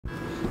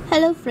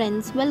Hello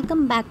friends,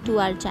 welcome back to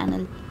our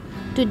channel.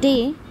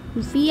 Today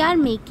we are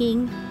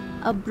making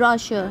a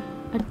brochure,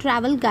 a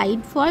travel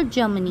guide for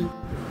Germany.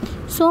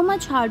 So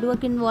much hard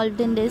work involved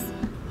in this.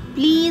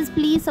 Please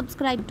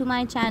subscribe to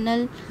my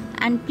channel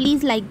and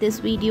please like this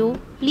video.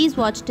 Please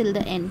watch till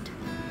the end.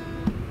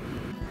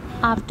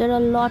 After a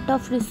lot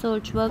of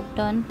research work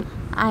done,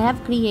 I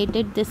have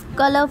created this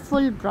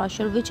colorful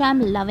brochure which I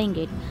am loving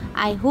it.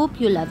 I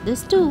hope you love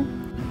this too.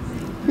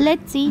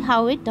 Let's see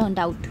how it turned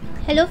out.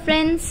 Hello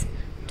friends.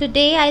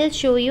 Today I'll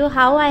show you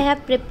how I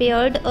have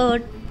prepared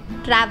a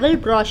travel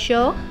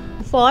brochure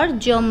for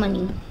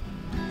Germany.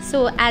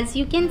 So as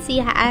you can see,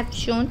 I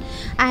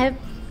have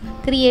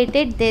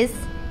created this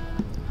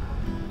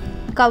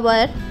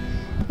cover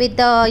with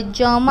the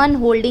German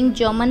holding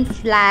German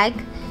flag.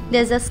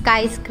 There's a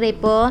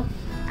skyscraper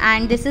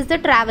and this is the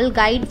travel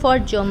guide for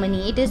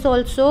Germany. It is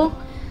also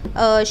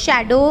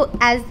shadow,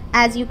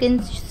 as you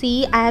can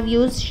see I have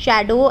used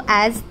shadow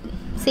as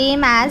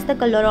same as the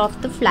color of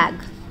the flag.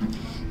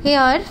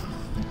 Here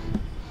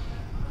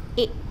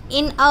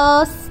in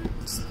a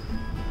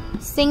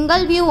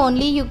single view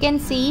only you can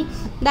see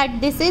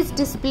that this is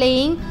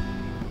displaying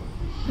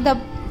the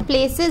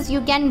places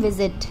you can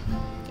visit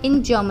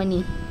in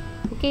Germany.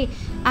 Okay,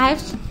 I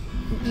have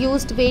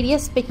used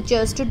various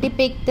pictures to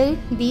depict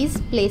these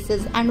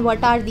places and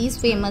what are these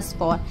famous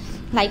for.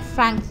 Like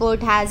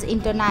Frankfurt has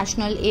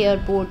international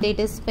airport. It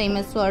is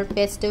famous for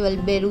festival,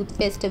 Beirut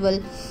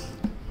festival.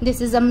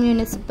 This is a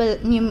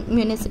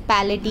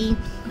municipality.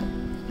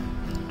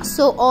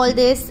 So all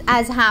this,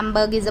 as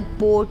Hamburg is a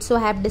port, so I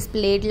have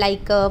displayed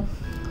like a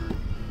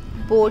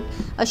port,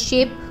 a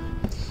ship,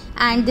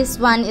 and this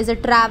one is a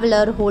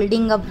traveler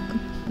holding a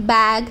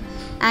bag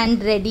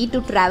and ready to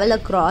travel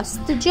across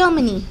the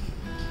Germany.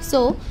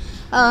 So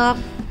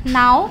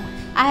now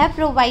I have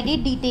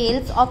provided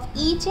details of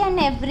each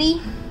and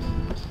every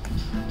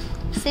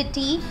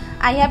city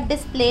I have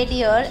displayed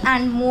here,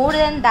 and more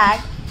than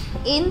that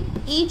in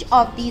each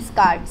of these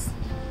cards.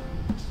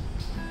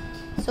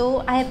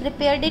 So I have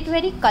prepared it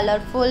very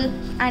colorful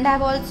and I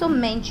have also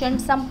mentioned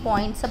some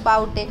points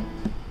about it.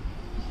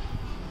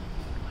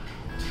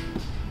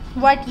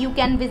 What you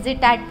can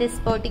visit at this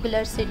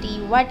particular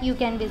city, what you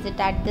can visit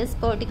at this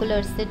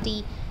particular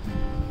city.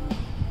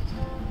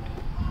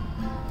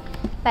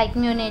 Like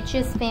Munich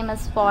is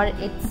famous for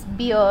its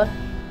beer.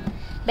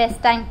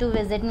 Best time to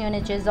visit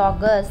Munich is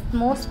August.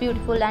 Most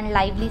beautiful and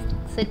lively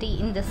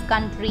city in this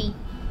country.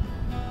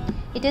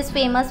 It is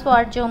famous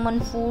for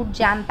German food,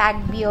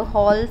 jam-packed beer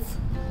halls.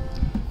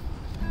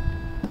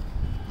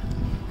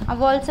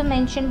 I've also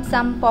mentioned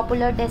some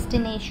popular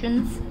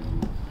destinations.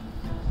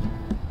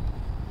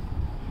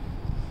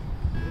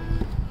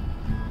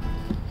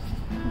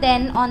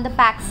 Then on the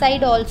back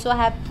side also I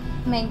have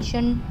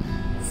mentioned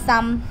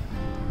some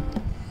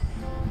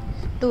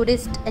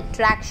tourist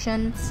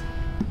attractions.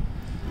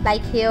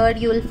 Like here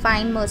you will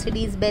find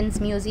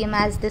Mercedes-Benz Museum,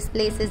 as this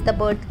place is the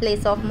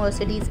birthplace of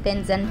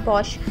Mercedes-Benz and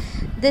Porsche.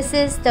 This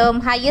is the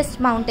highest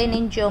mountain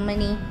in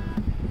Germany.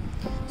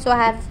 So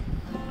I have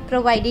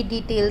provided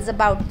details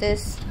about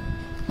this.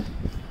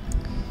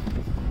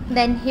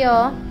 Then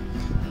here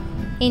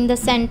in the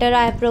center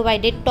I have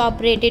provided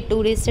top rated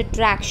tourist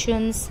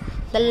attractions,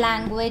 the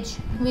language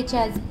which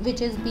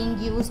is being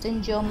used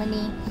in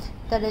Germany,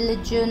 the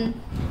religion.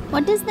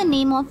 What is the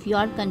name of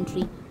your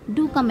country?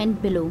 Do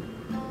comment below.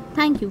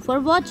 Thank you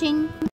for watching.